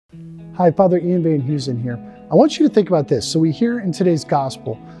Hi, Father Ian Van Heusen here. I want you to think about this. So we hear in today's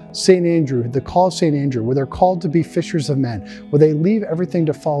gospel, St. Andrew, the call of St. Andrew, where they're called to be fishers of men, where they leave everything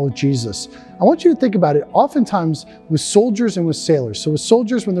to follow Jesus. I want you to think about it oftentimes with soldiers and with sailors. So with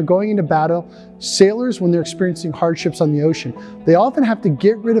soldiers, when they're going into battle, sailors, when they're experiencing hardships on the ocean, they often have to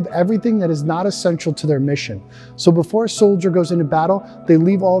get rid of everything that is not essential to their mission. So before a soldier goes into battle, they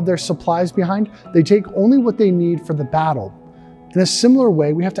leave all of their supplies behind. They take only what they need for the battle. In a similar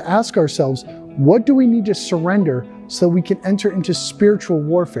way, we have to ask ourselves, what do we need to surrender so that we can enter into spiritual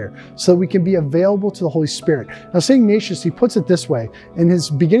warfare, so that we can be available to the Holy Spirit? Now, St. Ignatius, he puts it this way, and his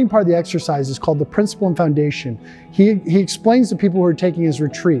beginning part of the exercise is called the Principle and Foundation. He explains to people who are taking his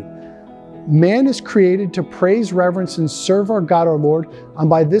retreat, man is created to praise, reverence, and serve our God, our Lord, and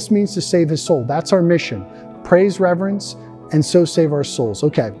by this means to save his soul. That's our mission. Praise, reverence, and so save our souls.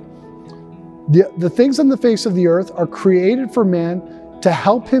 Okay. The things on the face of the earth are created for man to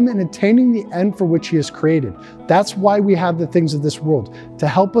help him in attaining the end for which he is created. That's why we have the things of this world, to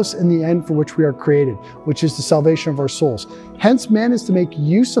help us in the end for which we are created, which is the salvation of our souls. Hence, man is to make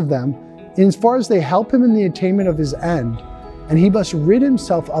use of them in as far as they help him in the attainment of his end, and he must rid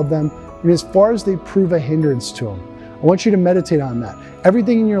himself of them in as far as they prove a hindrance to him. I want you to meditate on that.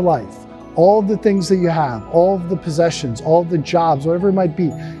 Everything in your life, all of the things that you have, all of the possessions, all of the jobs, whatever it might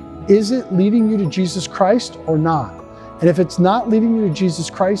be, is it leading you to Jesus Christ or not? And if it's not leading you to Jesus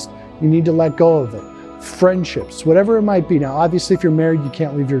Christ, you need to let go of it. Friendships, whatever it might be. Now, obviously, if you're married, you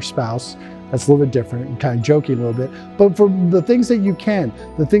can't leave your spouse. That's a little bit different. I'm kind of joking a little bit. But for the things that you can,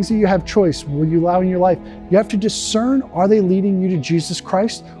 the things that you have choice, will you allow in your life, you have to discern, are they leading you to Jesus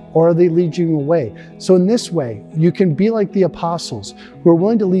Christ or are they leading you away? So in this way, you can be like the apostles who are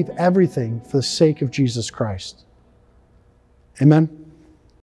willing to leave everything for the sake of Jesus Christ. Amen.